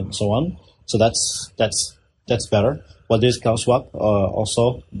Bloxroute, and so on. So that's better. Well, there's CowSwap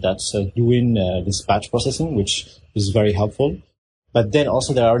also that's doing this batch processing, which is very helpful. But then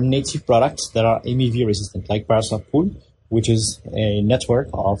also there are native products that are MEV resistant, like Paraswap Pool, which is a network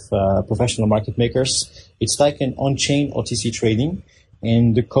of professional market makers. It's like an on-chain OTC trading,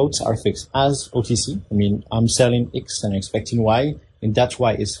 and the codes are fixed as OTC. I'm selling X and expecting Y, and that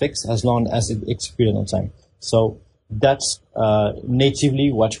Y is fixed as long as it executed on time. So that's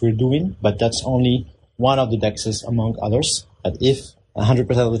natively what we're doing, but that's only one of the DEXs among others. That if 100%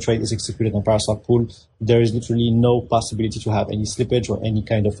 of the trade is executed on Paraswap Pool, there is literally no possibility to have any slippage or any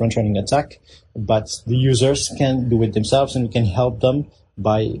kind of front-running attack. But the users can do it themselves, and we can help them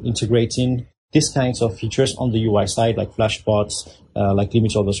by integrating these kinds of features on the UI side, like Flashbots, like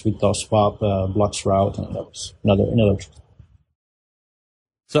limit orders with CowSwap, Bloxroute, and others.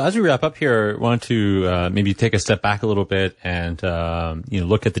 So as we wrap up here, I want to maybe take a step back a little bit and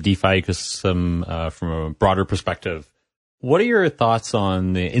look at the DeFi ecosystem from a broader perspective. What are your thoughts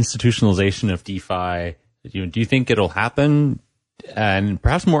on the institutionalization of DeFi? Do you think it'll happen? And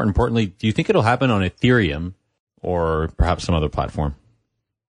perhaps more importantly, do you think it'll happen on Ethereum or perhaps some other platform?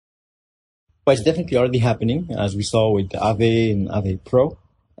 Well, it's definitely already happening, as we saw with Aave and Aave Pro.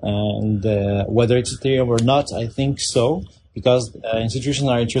 And whether it's Ethereum or not, I think so, because institutions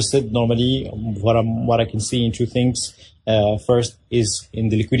are interested normally. What I can see in two things. First is in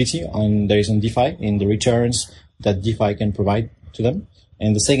the liquidity, and there is on DeFi, in the returns that DeFi can provide to them.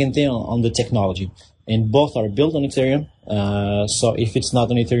 And the second thing on the technology. And both are built on Ethereum. So if it's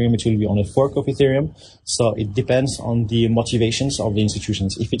not on Ethereum, it will be on a fork of Ethereum. So it depends on the motivations of the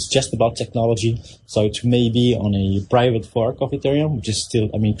institutions. If it's just about technology, so it may be on a private fork of Ethereum, which is still,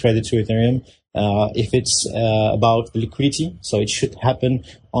 credit to Ethereum. If it's about liquidity, so it should happen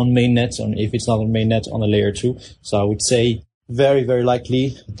on mainnet, and if it's not on mainnet, on a layer 2. So I would say very, very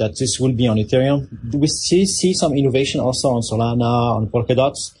likely that this will be on Ethereum. We see some innovation also on Solana, on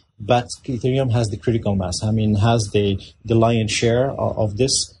Polkadot. But Ethereum has the critical mass. Has the lion's share of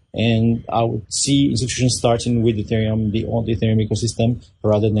this. And I would see institutions starting with Ethereum, the Ethereum ecosystem,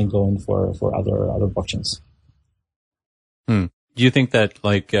 rather than going for other blockchains. Do you think that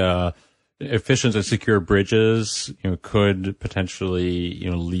efficient and secure bridges, could potentially,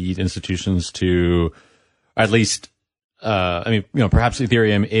 lead institutions to at least, perhaps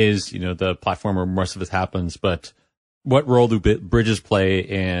Ethereum is, the platform where most of this happens, but what role do bridges play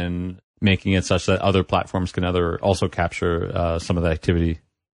in making it such that other platforms can also capture some of the activity?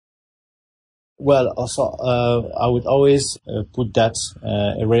 Well, also, I would always put that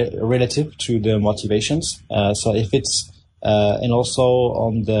relative to the motivations. So if it's and also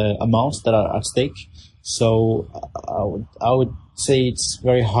on the amounts that are at stake. So I would say it's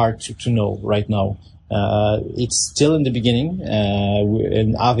very hard to know right now. It's still in the beginning.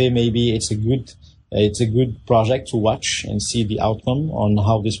 In Aave, maybe it's a good project to watch and see the outcome on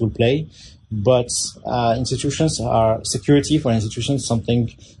how this will play. But security for institutions,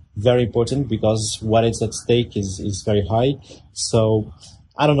 something very important, because what is at stake is very high. So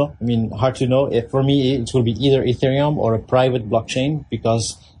I don't know. Hard to know. For me, it will be either Ethereum or a private blockchain,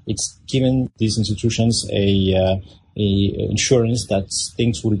 because it's given these institutions a insurance that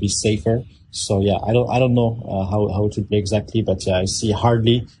things will be safer. So yeah, I don't know how it will play exactly, but I see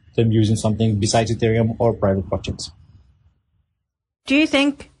hardly them using something besides Ethereum or private blockchains. Do you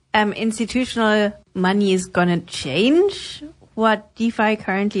think institutional money is going to change what DeFi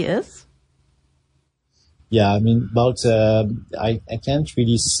currently is? Yeah, I can't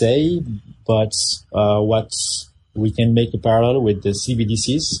really say, but what we can make a parallel with the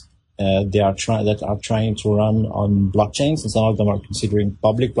CBDCs. They are trying to run on blockchains, and some of them are considering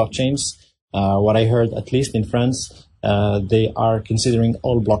public blockchains. What I heard, at least in France, they are considering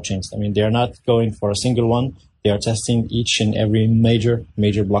all blockchains. They are not going for a single one. They are testing each and every major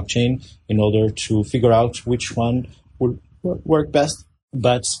blockchain in order to figure out which one will work best.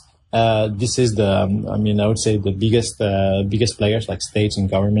 But this is I would say the biggest players, like states and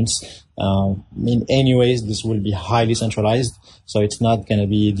governments. Anyways, this will be highly centralized. So it's not going to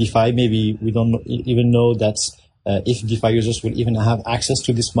be DeFi. Maybe we don't even know that if DeFi users will even have access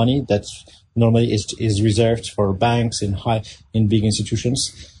to this money that normally is reserved for banks in big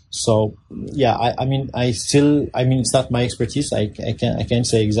institutions. So yeah, it's not my expertise. I can't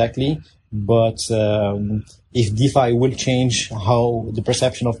say exactly, but if DeFi will change how the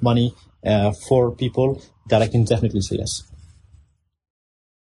perception of money for people, that I can definitely say yes.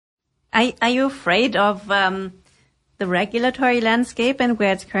 Are you afraid of the regulatory landscape and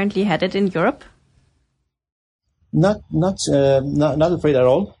where it's currently headed in Europe? Not afraid at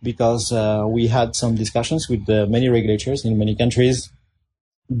all, because we had some discussions with many regulators in many countries.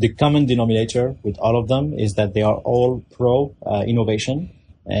 The common denominator with all of them is that they are all pro innovation,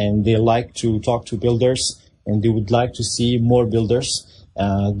 and they like to talk to builders, and they would like to see more builders.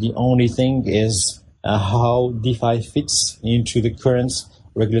 The only thing is how DeFi fits into the current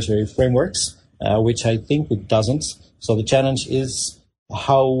regulatory frameworks, which I think it doesn't. So the challenge is,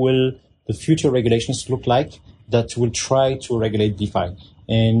 how will the future regulations look like that will try to regulate DeFi?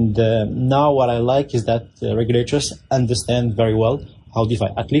 And now what I like is that the regulators understand very well how DeFi,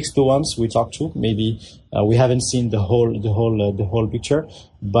 at least the ones we talk to. Maybe we haven't seen the whole picture,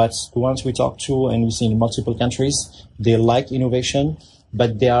 but the ones we talk to, and we've seen in multiple countries, they like innovation,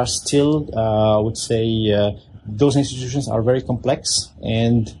 but they are still, I would say, those institutions are very complex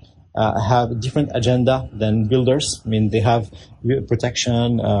and have a different agenda than builders. They have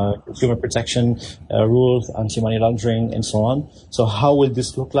protection, consumer protection rules, anti-money laundering, and so on. So how will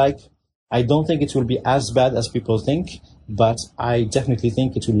this look like? I don't think it will be as bad as people think, but I definitely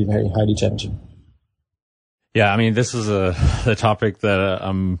think it will be very highly challenging. Yeah, I mean, this is a topic that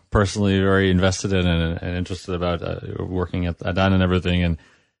I'm personally very invested in and interested about, working at Adane and everything. And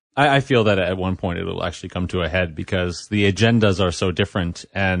I feel that at one point it will actually come to a head because the agendas are so different.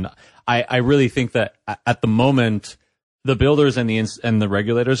 And I really think that at the moment, the builders and the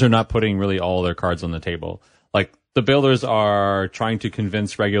regulators are not putting really all their cards on the table. Like, the builders are trying to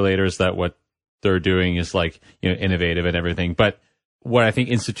convince regulators that what they're doing is like, innovative and everything. But what I think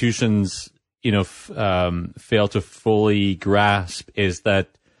institutions, fail to fully grasp is that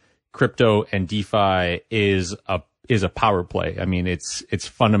crypto and DeFi is a power play. I mean, it's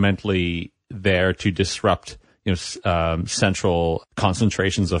fundamentally there to disrupt, central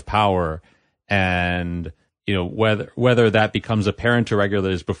concentrations of power. And, whether that becomes apparent to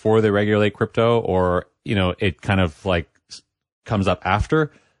regulators before they regulate crypto or, it kind of like comes up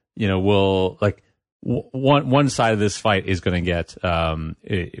after, will like, one side of this fight is going to get,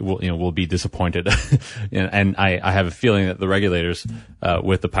 will be disappointed. and I have a feeling that the regulators,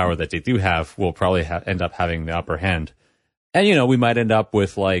 with the power that they do have, will probably end up having the upper hand. And, we might end up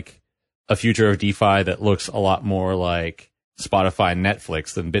with like a future of DeFi that looks a lot more like Spotify and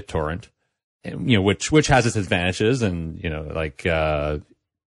Netflix than BitTorrent, which has its advantages and,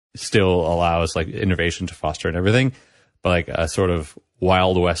 still allows like innovation to foster and everything, but like a sort of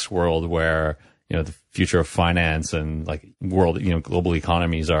Wild West world where, the future of finance and like world, global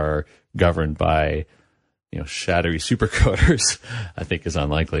economies are governed by, shadowy supercoders, I think is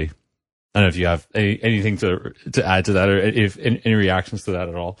unlikely. I don't know if you have anything to add to that or if any reactions to that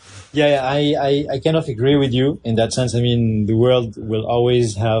at all. Yeah, I kind of agree with you in that sense. I mean, the world will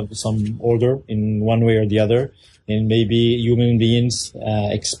always have some order in one way or the other. And maybe human beings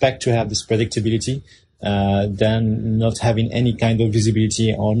expect to have this predictability, than not having any kind of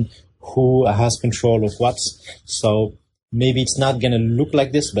visibility on who has control of what. So maybe it's not going to look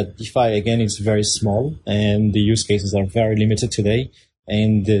like this, but DeFi, again, is very small and the use cases are very limited today.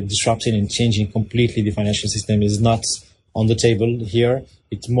 And disrupting and changing completely the financial system is not on the table here.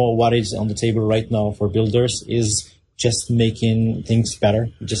 It's more what is on the table right now for builders is just making things better,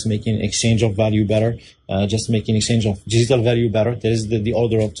 just making exchange of value better, just making exchange of digital value better. That is the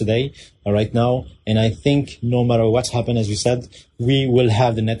order of today, right now. And I think no matter what's happened, as you said, we will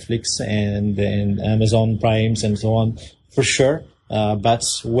have the Netflix and Amazon Primes and so on for sure. But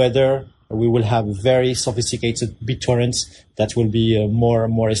whether we will have very sophisticated BitTorrents that will be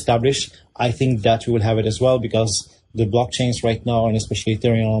more established, I think that we will have it as well because the blockchains right now, and especially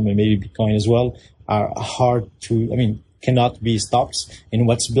Ethereum and maybe Bitcoin as well, are hard to, cannot be stopped. And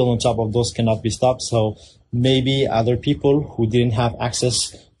what's built on top of those cannot be stopped. So maybe other people who didn't have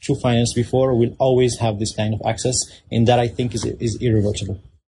access to finance before will always have this kind of access. And that I think is irreversible.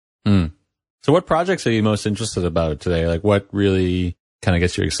 Mm. So what projects are you most interested about today? Like what really kind of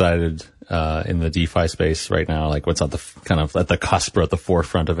gets you excited in the DeFi space right now? Like what's at the kind of at the cusp or at the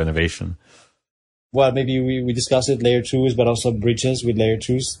forefront of innovation? Well, maybe we discussed it, layer 2s, but also bridges with layer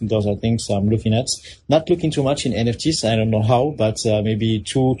 2s. Those are things I'm looking at. Not looking too much in NFTs. I don't know how, but maybe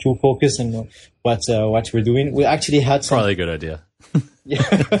too focused on what we're doing. We actually had some... Probably a good idea.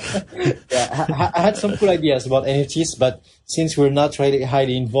 I had some cool ideas about NFTs, but since we're not really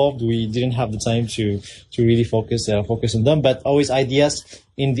highly involved, we didn't have the time to really focus on them. But always ideas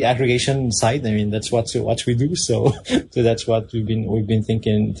in the aggregation side. I mean, that's what we do. So that's what we've been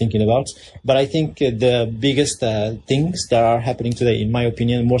thinking about. But I think the biggest things that are happening today, in my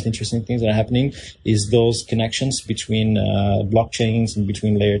opinion, most interesting things that are happening is those connections between blockchains and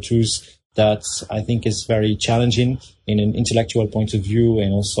between layer 2s. That I think is very challenging in an intellectual point of view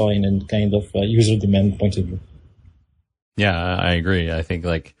and also in a kind of user demand point of view. Yeah, I agree. I think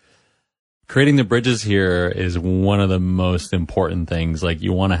like creating the bridges here is one of the most important things. Like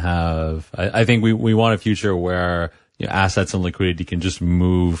you want to have, I think we want a future where assets and liquidity can just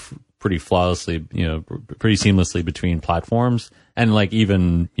move pretty flawlessly, pretty seamlessly between platforms and like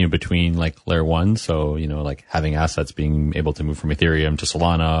even, between like layer 1. So, like having assets being able to move from Ethereum to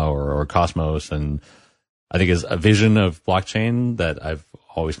Solana or Cosmos. And I think is a vision of blockchain that I've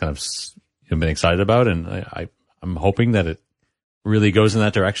always kind of been excited about. And I'm hoping that it really goes in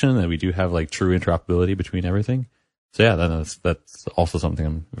that direction, that we do have like true interoperability between everything. So yeah, that's also something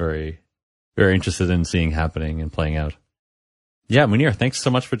I'm very, very interested in seeing happening and playing out. Yeah, Mounir, thanks so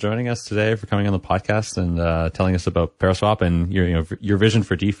much for joining us today, for coming on the podcast and telling us about Paraswap and your vision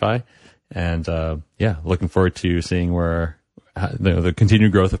for DeFi. And looking forward to seeing where the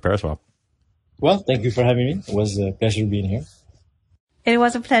continued growth of Paraswap. Well, thank you for having me. It was a pleasure being here. It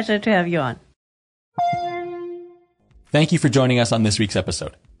was a pleasure to have you on. Thank you for joining us on this week's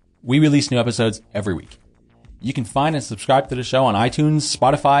episode. We release new episodes every week. You can find and subscribe to the show on iTunes,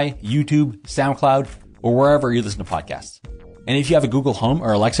 Spotify, YouTube, SoundCloud, or wherever you listen to podcasts. And if you have a Google Home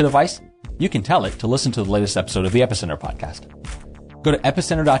or Alexa device, you can tell it to listen to the latest episode of the Epicenter podcast. Go to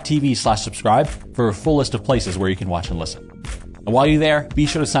epicenter.tv/subscribe for a full list of places where you can watch and listen. And while you're there, be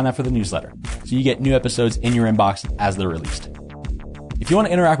sure to sign up for the newsletter so you get new episodes in your inbox as they're released. If you want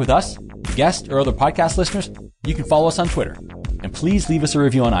to interact with us, the guests, or other podcast listeners, you can follow us on Twitter. And please leave us a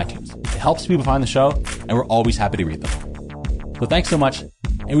review on iTunes. It helps people find the show, and we're always happy to read them. So thanks so much,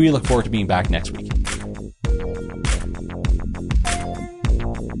 and we look forward to being back next week.